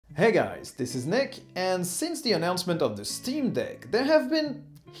Hey guys, this is Nick, and since the announcement of the Steam Deck, there have been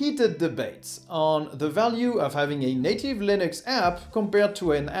heated debates on the value of having a native Linux app compared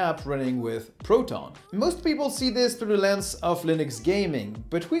to an app running with Proton. Most people see this through the lens of Linux gaming,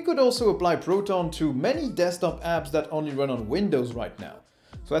 but we could also apply Proton to many desktop apps that only run on Windows right now.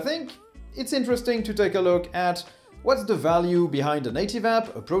 So I think it's interesting to take a look at what's the value behind a native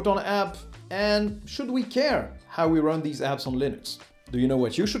app, a Proton app, and should we care how we run these apps on Linux? Do you know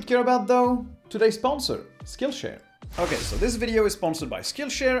what you should care about though? Today's sponsor, Skillshare. Okay, so this video is sponsored by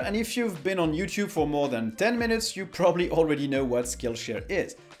Skillshare, and if you've been on YouTube for more than 10 minutes, you probably already know what Skillshare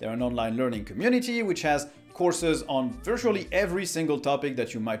is. They're an online learning community which has courses on virtually every single topic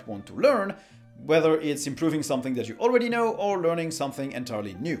that you might want to learn, whether it's improving something that you already know or learning something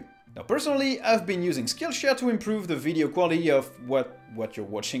entirely new. Now personally, I've been using Skillshare to improve the video quality of what you're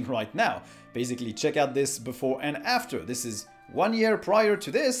watching right now. Basically, check out this before and after. This is 1 year prior to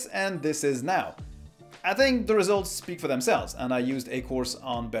this, and this is now. I think the results speak for themselves, and I used a course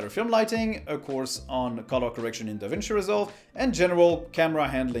on better film lighting, a course on color correction in DaVinci Resolve, and general camera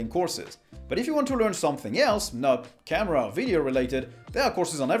handling courses. But if you want to learn something else, not camera or video related, there are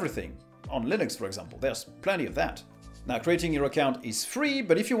courses on everything. On Linux, for example, there's plenty of that. Now, creating your account is free,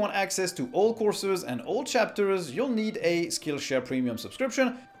 but if you want access to all courses and all chapters, you'll need a Skillshare Premium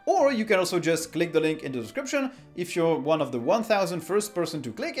subscription, or you can also just click the link in the description. If you're one of the 1,000 first person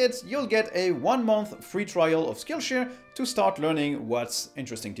to click it, you'll get a 1-month free trial of Skillshare to start learning what's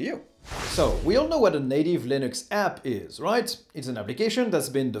interesting to you. So, we all know what a native Linux app is, right? It's an application that's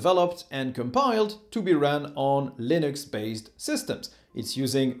been developed and compiled to be run on Linux-based systems. It's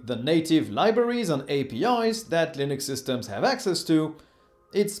using the native libraries and APIs that Linux systems have access to.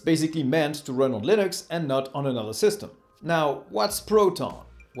 It's basically meant to run on Linux and not on another system. Now, what's Proton?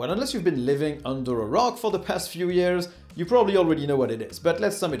 Well, unless you've been living under a rock for the past few years, you probably already know what it is. But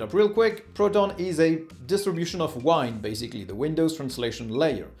let's sum it up real quick. Proton is a distribution of Wine, basically, the Windows translation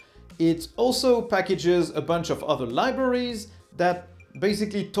layer. It also packages a bunch of other libraries that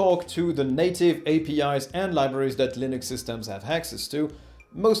basically talk to the native APIs and libraries that Linux systems have access to,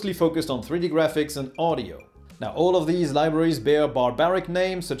 mostly focused on 3D graphics and audio. Now, all of these libraries bear barbaric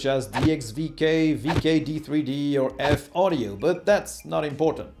names such as DXVK, VKD3D, or F Audio, but that's not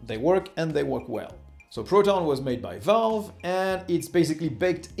important. They work and they work well. So Proton was made by Valve, and it's basically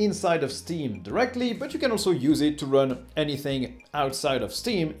baked inside of Steam directly, but you can also use it to run anything outside of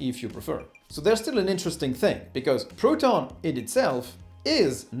Steam if you prefer. So there's still an interesting thing, because Proton in itself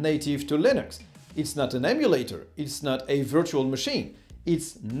is native to Linux. It's not an emulator, it's not a virtual machine.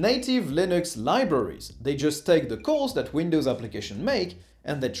 It's native Linux libraries. They just take the calls that Windows applications make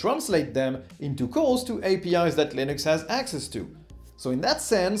and they translate them into calls to APIs that Linux has access to. So in that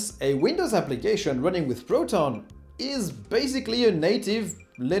sense, a Windows application running with Proton is basically a native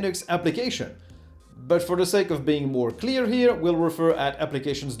Linux application. But for the sake of being more clear here, we'll refer at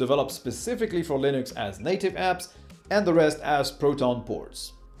applications developed specifically for Linux as native apps and the rest as Proton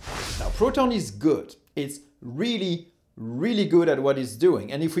ports. Now, Proton is good. It's really good at what it's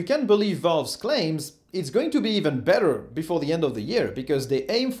doing, and if we can believe Valve's claims, it's going to be even better before the end of the year because they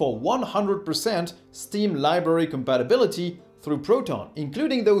aim for 100% Steam library compatibility through Proton,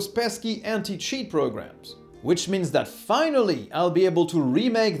 including those pesky anti-cheat programs. Which means that finally I'll be able to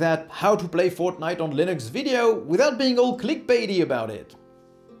remake that How to Play Fortnite on Linux video without being all clickbaity about it.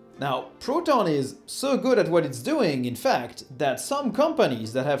 Now, Proton is so good at what it's doing, in fact, that some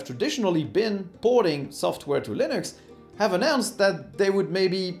companies that have traditionally been porting software to Linux have announced that they would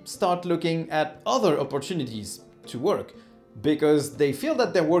maybe start looking at other opportunities to work, because they feel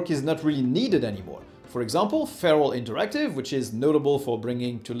that their work is not really needed anymore. For example, Feral Interactive, which is notable for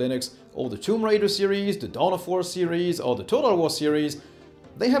bringing to Linux all the Tomb Raider series, the Dawn of War series, or the Total War series,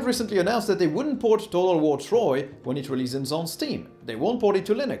 they have recently announced that they wouldn't port Total War Troy when it releases on Steam. They won't port it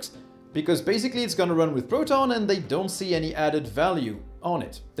to Linux, because basically it's gonna run with Proton and they don't see any added value on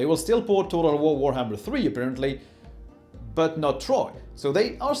it. They will still port Total War Warhammer 3 apparently, but not Troy. So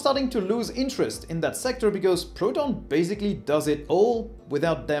they are starting to lose interest in that sector because Proton basically does it all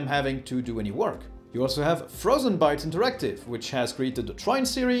without them having to do any work. You also have Frozen Byte Interactive, which has created the Trine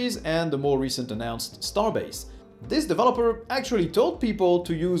series and the more recent announced Starbase. This developer actually told people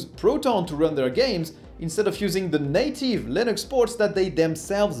to use Proton to run their games instead of using the native Linux ports that they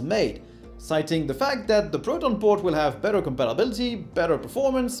themselves made, citing the fact that the Proton port will have better compatibility, better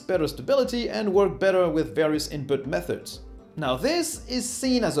performance, better stability, and work better with various input methods. Now this is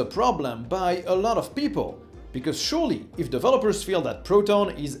seen as a problem by a lot of people, because surely if developers feel that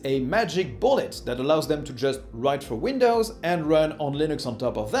Proton is a magic bullet that allows them to just write for Windows and run on Linux on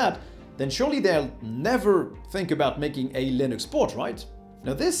top of that, then surely they'll never think about making a Linux port, right?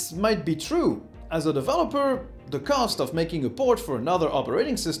 Now this might be true. As a developer, the cost of making a port for another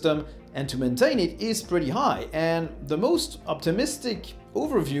operating system and to maintain it is pretty high, and the most optimistic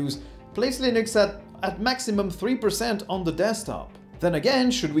overviews place Linux at maximum 3% on the desktop. Then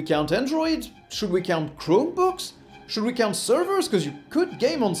again, should we count Android? Should we count Chromebooks? Should we count servers? Because you could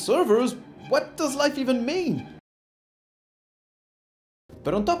game on servers. What does life even mean?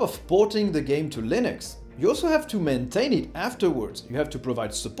 But on top of porting the game to Linux, you also have to maintain it afterwards. You have to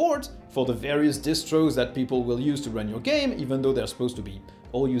provide support for the various distros that people will use to run your game, even though they're supposed to be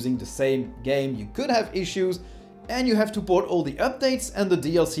all using the same game. You could have issues, and you have to port all the updates and the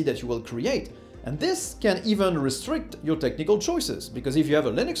DLC that you will create. And this can even restrict your technical choices, because if you have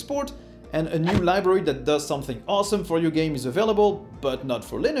a Linux port and a new library that does something awesome for your game is available, but not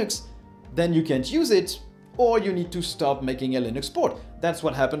for Linux, then you can't use it, or you need to stop making a Linux port. That's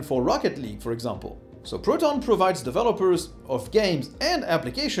what happened for Rocket League, for example. So Proton provides developers of games and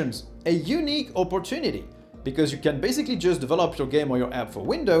applications a unique opportunity, because you can basically just develop your game or your app for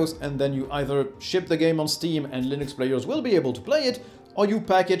Windows, and then you either ship the game on Steam and Linux players will be able to play it, or you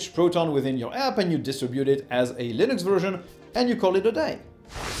package Proton within your app and you distribute it as a Linux version and you call it a day.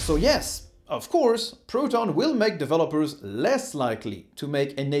 So yes, of course, Proton will make developers less likely to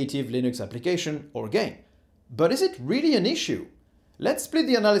make a native Linux application or game. But is it really an issue? Let's split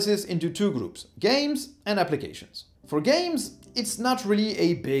the analysis into two groups, games and applications. For games, it's not really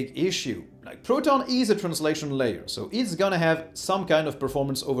a big issue. Like, Proton is a translation layer, so it's gonna have some kind of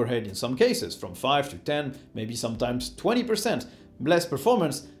performance overhead in some cases, from 5 to 10, maybe sometimes 20% less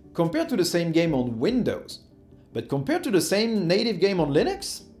performance compared to the same game on Windows. But compared to the same native game on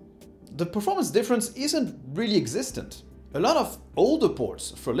Linux, the performance difference isn't really existent. A lot of older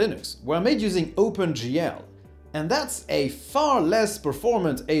ports for Linux were made using OpenGL, and that's a far less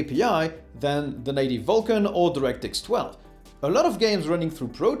performant API than the native Vulkan or DirectX 12. A lot of games running through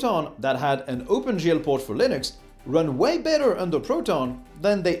Proton that had an OpenGL port for Linux run way better under Proton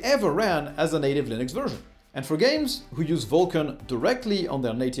than they ever ran as a native Linux version. And for games who use Vulkan directly on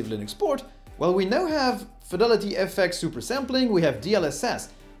their native Linux port, well, we now have Fidelity FX supersampling, we have DLSS,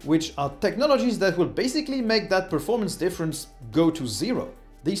 which are technologies that will basically make that performance difference go to zero.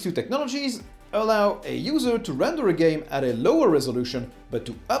 These two technologies allow a user to render a game at a lower resolution, but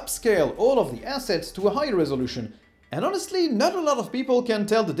to upscale all of the assets to a higher resolution. And honestly, not a lot of people can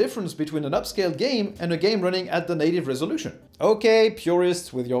tell the difference between an upscaled game and a game running at the native resolution. Okay,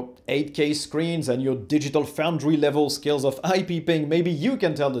 purists with your 8K screens and your Digital Foundry level skills of IP ping, maybe you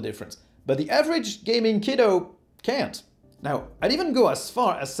can tell the difference. But the average gaming kiddo can't. Now, I'd even go as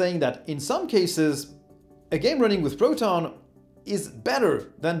far as saying that in some cases, a game running with Proton is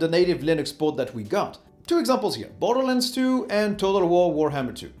better than the native Linux port that we got. Two examples here, Borderlands 2 and Total War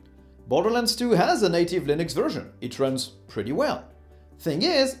Warhammer 2. Borderlands 2 has a native Linux version. It runs pretty well. Thing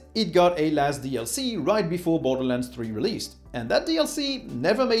is, it got a last DLC right before Borderlands 3 released, and that DLC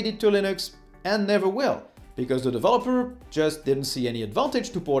never made it to Linux and never will, because the developer just didn't see any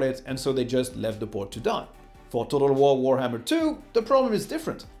advantage to port it, and so they just left the port to die. For Total War Warhammer 2, the problem is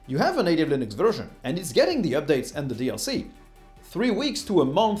different. You have a native Linux version, and it's getting the updates and the DLC 3 weeks to a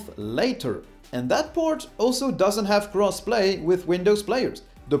month later, and that port also doesn't have cross-play with Windows players.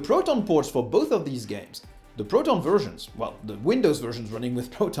 The Proton ports for both of these games, the Proton versions, well, the Windows versions running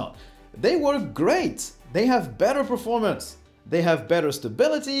with Proton, they work great! They have better performance, they have better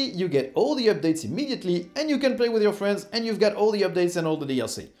stability, you get all the updates immediately, and you can play with your friends, and you've got all the updates and all the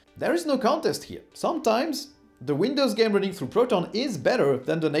DLC. There is no contest here. Sometimes, the Windows game running through Proton is better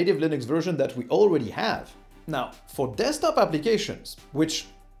than the native Linux version that we already have. Now, for desktop applications, which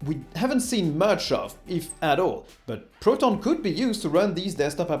we haven't seen much of, if at all, but Proton could be used to run these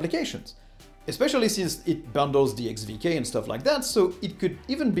desktop applications, especially since it bundles the XVK and stuff like that, so it could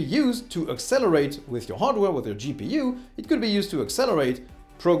even be used to accelerate with your hardware, with your GPU, it could be used to accelerate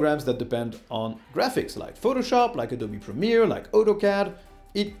programs that depend on graphics, like Photoshop, like Adobe Premiere, like AutoCAD.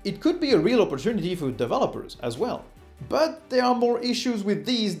 It could be a real opportunity for developers as well. But there are more issues with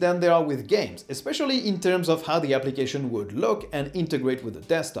these than there are with games, especially in terms of how the application would look and integrate with the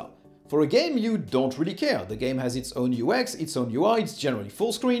desktop. For a game, you don't really care. The game has its own UX, its own UI, it's generally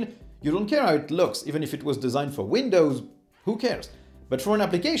full screen. You don't care how it looks, even if it was designed for Windows, who cares? But for an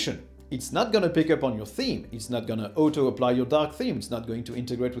application, it's not gonna pick up on your theme, it's not gonna auto-apply your dark theme, it's not going to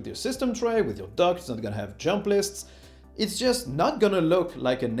integrate with your system tray, with your dock, it's not gonna have jump lists. It's just not gonna look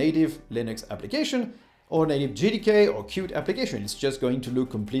like a native Linux application, or native GDK or Qt application. It's just going to look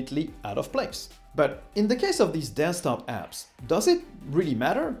completely out of place. But in the case of these desktop apps, does it really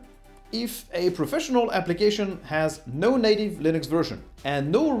matter? If a professional application has no native Linux version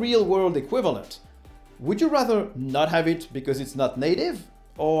and no real-world equivalent, would you rather not have it because it's not native,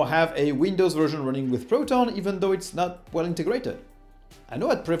 or have a Windows version running with Proton even though it's not well integrated. I know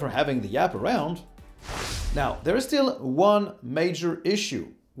I'd prefer having the app around. Now, there is still one major issue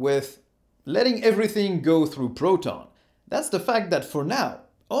with letting everything go through Proton. That's the fact that for now,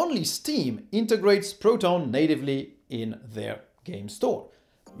 only Steam integrates Proton natively in their game store.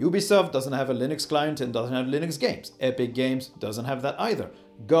 Ubisoft doesn't have a Linux client and doesn't have Linux games. Epic Games doesn't have that either.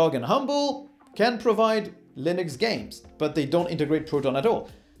 GOG and Humble can provide Linux games, but they don't integrate Proton at all.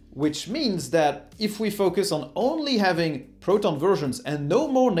 Which means that if we focus on only having Proton versions and no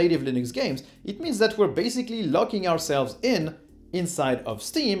more native Linux games, it means that we're basically locking ourselves inside of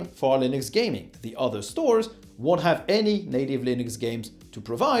Steam for Linux gaming. The other stores won't have any native Linux games to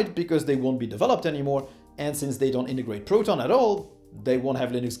provide because they won't be developed anymore, and since they don't integrate Proton at all, they won't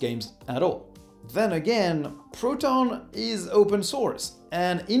have Linux games at all. Then again, Proton is open source,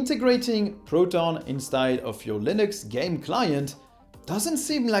 and integrating Proton inside of your Linux game client doesn't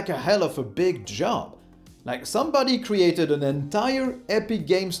seem like a hell of a big job. Like, somebody created an entire Epic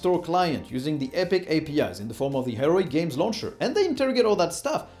Game Store client using the Epic APIs in the form of the Heroic Games Launcher, and they interrogate all that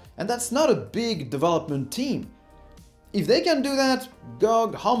stuff, and that's not a big development team. If they can do that,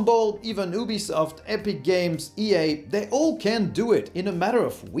 GOG, Humble, even Ubisoft, Epic Games, EA, they all can do it in a matter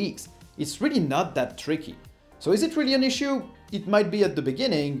of weeks. It's really not that tricky. So is it really an issue? It might be at the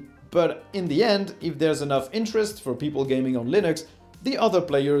beginning, but in the end, if there's enough interest for people gaming on Linux, the other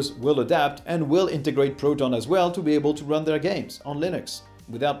players will adapt and will integrate Proton as well to be able to run their games on Linux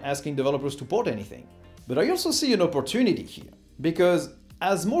without asking developers to port anything. But I also see an opportunity here, because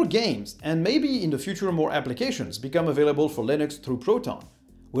as more games, and maybe in the future more applications, become available for Linux through Proton,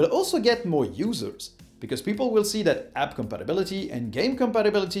 we'll also get more users, because people will see that app compatibility and game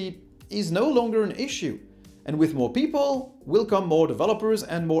compatibility is no longer an issue. And with more people will come more developers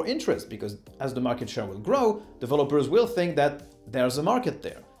and more interest, because as the market share will grow, developers will think that there's a market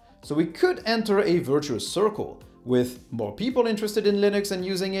there. So we could enter a virtuous circle with more people interested in Linux and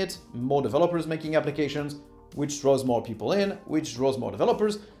using it, more developers making applications, which draws more people in, which draws more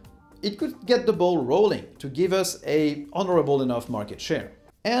developers. It could get the ball rolling to give us a honorable enough market share.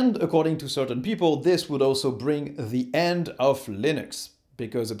 And according to certain people, this would also bring the end of Linux,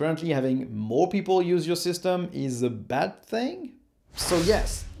 because apparently having more people use your system is a bad thing? So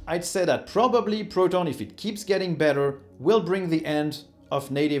yes, I'd say that probably Proton, if it keeps getting better, will bring the end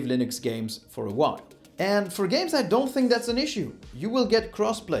of native Linux games for a while. And for games, I don't think that's an issue. You will get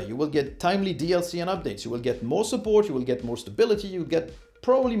crossplay, you will get timely DLC and updates, you will get more support, you will get more stability, you'll get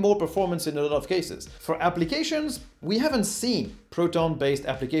probably more performance in a lot of cases. For applications, we haven't seen Proton-based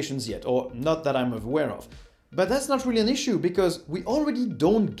applications yet, or not that I'm aware of. But that's not really an issue, because we already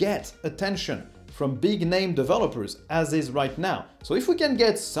don't get attention from big name developers as is right now. So if we can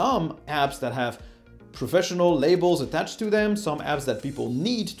get some apps that have professional labels attached to them, some apps that people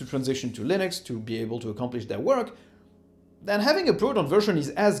need to transition to Linux to be able to accomplish their work, then having a Proton version is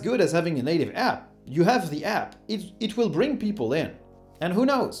as good as having a native app. You have the app, it will bring people in. And who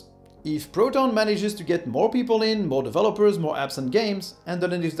knows, if Proton manages to get more people in, more developers, more apps and games, and the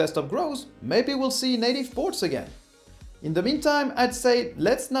Linux desktop grows, maybe we'll see native ports again. In the meantime, I'd say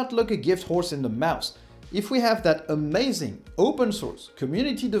let's not look a gift horse in the mouth. If we have that amazing open source,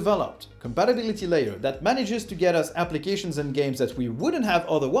 community developed compatibility layer that manages to get us applications and games that we wouldn't have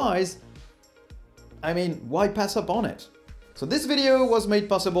otherwise, I mean, why pass up on it? So this video was made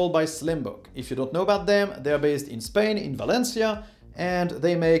possible by Slimbook. If you don't know about them, they're based in Spain, in Valencia, and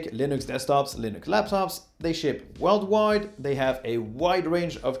they make Linux desktops, Linux laptops. They ship worldwide, they have a wide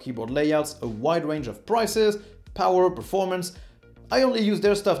range of keyboard layouts, a wide range of prices, power, performance. I only use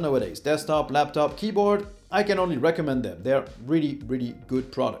their stuff nowadays. Desktop, laptop, keyboard, I can only recommend them. They're really, really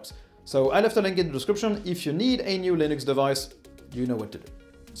good products. So I left a link in the description. If you need a new Linux device, you know what to do.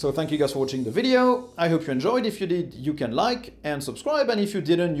 So thank you guys for watching the video. I hope you enjoyed. If you did, you can like and subscribe. And if you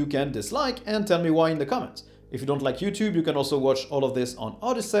didn't, you can dislike and tell me why in the comments. If you don't like YouTube, you can also watch all of this on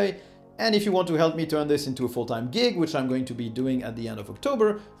Odyssey. And if you want to help me turn this into a full-time gig, which I'm going to be doing at the end of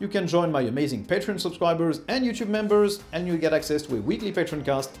October, you can join my amazing Patreon subscribers and YouTube members, and you'll get access to a weekly Patreon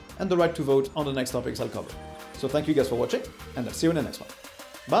cast and the right to vote on the next topics I'll cover. So thank you guys for watching, and I'll see you in the next one.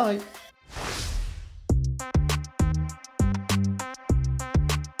 Bye!